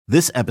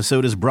This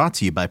episode is brought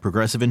to you by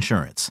Progressive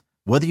Insurance.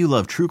 Whether you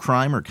love true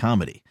crime or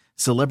comedy,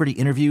 celebrity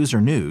interviews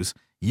or news,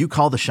 you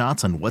call the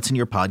shots on what's in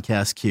your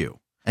podcast queue.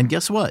 And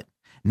guess what?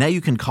 Now you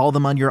can call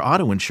them on your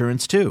auto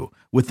insurance too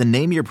with the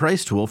Name Your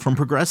Price tool from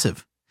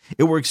Progressive.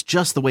 It works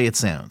just the way it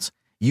sounds.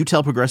 You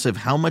tell Progressive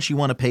how much you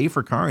want to pay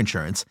for car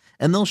insurance,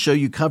 and they'll show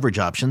you coverage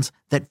options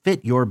that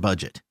fit your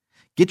budget.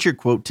 Get your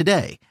quote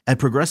today at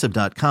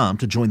Progressive.com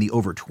to join the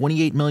over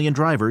 28 million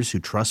drivers who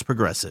trust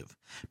Progressive.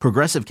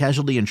 Progressive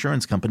Casualty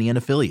Insurance Company and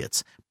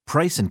Affiliates.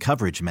 Price and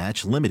coverage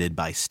match limited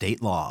by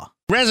state law.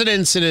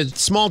 Residents in a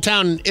small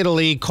town in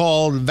Italy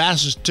called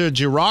Vasto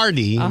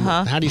Girardi.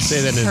 How do you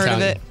say that in Heard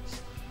Italian? of it.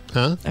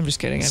 Huh? I'm just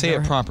kidding. Say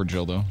it proper,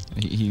 Jill, though.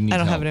 He needs I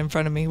don't help. have it in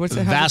front of me. What's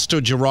it? Vasto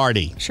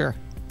Girardi. Sure.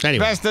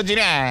 Anyway. Vasto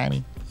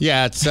Girardi.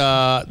 Yeah, it's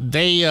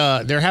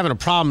they're having a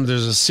problem.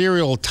 There's a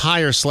serial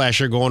tire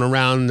slasher going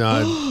around,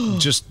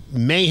 just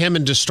mayhem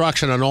and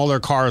destruction on all their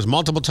cars.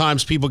 Multiple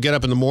times people get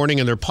up in the morning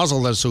and they're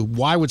puzzled as to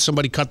why would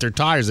somebody cut their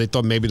tires. They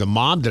thought maybe the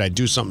mob, did I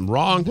do something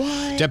wrong?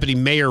 What? Deputy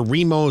Mayor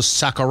Remo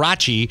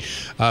Saccaracci,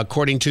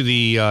 according to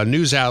the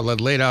news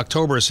outlet late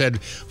October,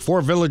 said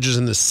 4 villagers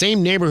in the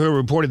same neighborhood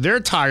reported their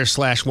tire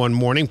slashed one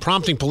morning,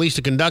 prompting police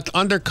to conduct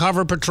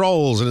undercover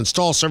patrols and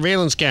install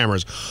surveillance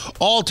cameras,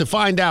 all to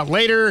find out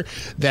later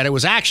that it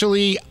was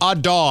actually a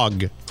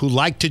dog who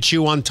liked to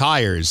chew on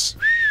tires.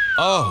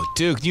 Oh,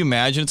 dude, can you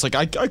imagine? It's like,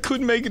 I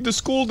couldn't make it to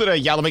school today.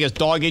 Yeah, let me guess,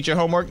 dog ate your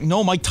homework?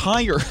 No, my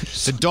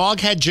tires. The dog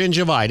had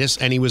gingivitis,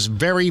 and he was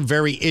very,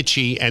 very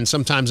itchy and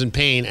sometimes in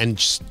pain, and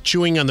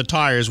chewing on the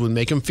tires would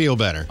make him feel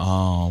better.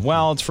 Oh,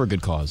 well, it's for a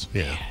good cause.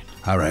 Yeah.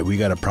 All right, we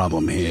got a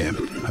problem here.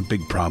 A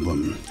big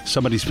problem.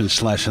 Somebody's been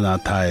slashing our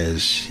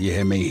tires. You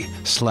hear me?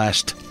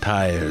 Slashed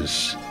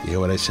tires. You hear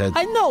what I said?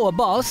 I know,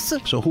 boss.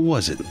 So who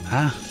was it,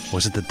 huh?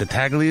 Was it the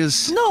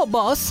Taglias? No,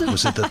 boss.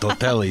 Was it the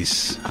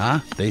Tortellis, huh?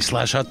 They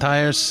slash our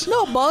tires?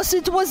 No, boss,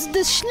 it was the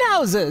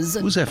Schnauzers.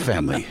 Who's that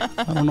family?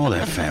 I don't know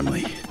that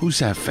family. Who's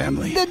that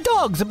family? The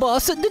dogs,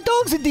 boss. The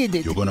dogs did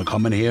it. You're gonna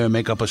come in here and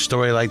make up a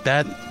story like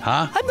that,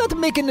 huh? I'm not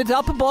making it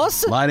up,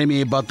 boss. Lie to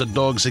me about the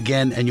dogs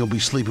again and you'll be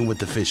sleeping with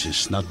the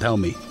fishes. Now tell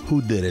me,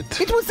 who did it?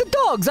 It was the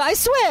dogs, I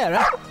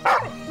swear.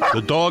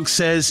 The dog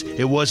says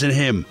it wasn't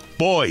him.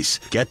 Boys,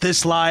 get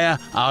this liar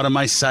out of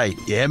my sight.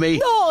 You hear me?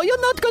 No,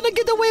 you're not gonna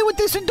get away with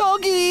this,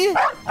 doggy.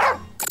 The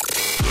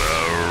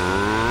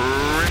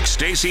Rick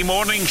Stacy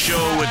Morning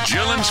Show with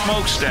Jill and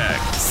Smokestack.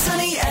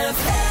 Sunny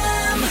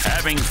FM.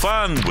 Having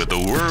fun with the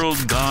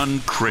world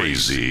gone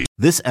crazy.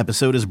 This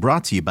episode is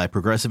brought to you by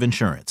Progressive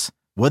Insurance.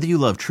 Whether you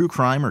love true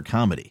crime or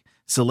comedy,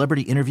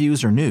 celebrity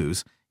interviews or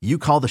news, you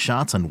call the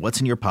shots on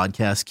what's in your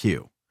podcast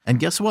queue. And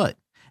guess what?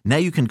 Now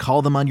you can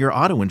call them on your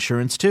auto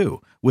insurance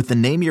too with the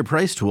Name Your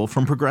Price tool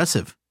from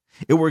Progressive.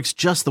 It works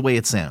just the way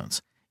it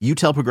sounds. You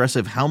tell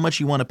Progressive how much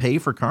you want to pay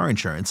for car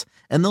insurance,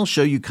 and they'll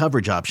show you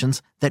coverage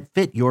options that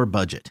fit your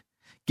budget.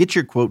 Get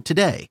your quote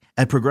today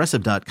at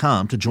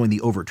Progressive.com to join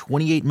the over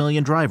 28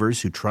 million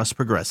drivers who trust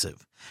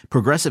Progressive.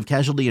 Progressive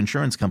Casualty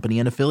Insurance Company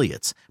and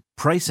Affiliates.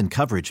 Price and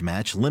coverage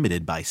match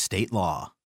limited by state law.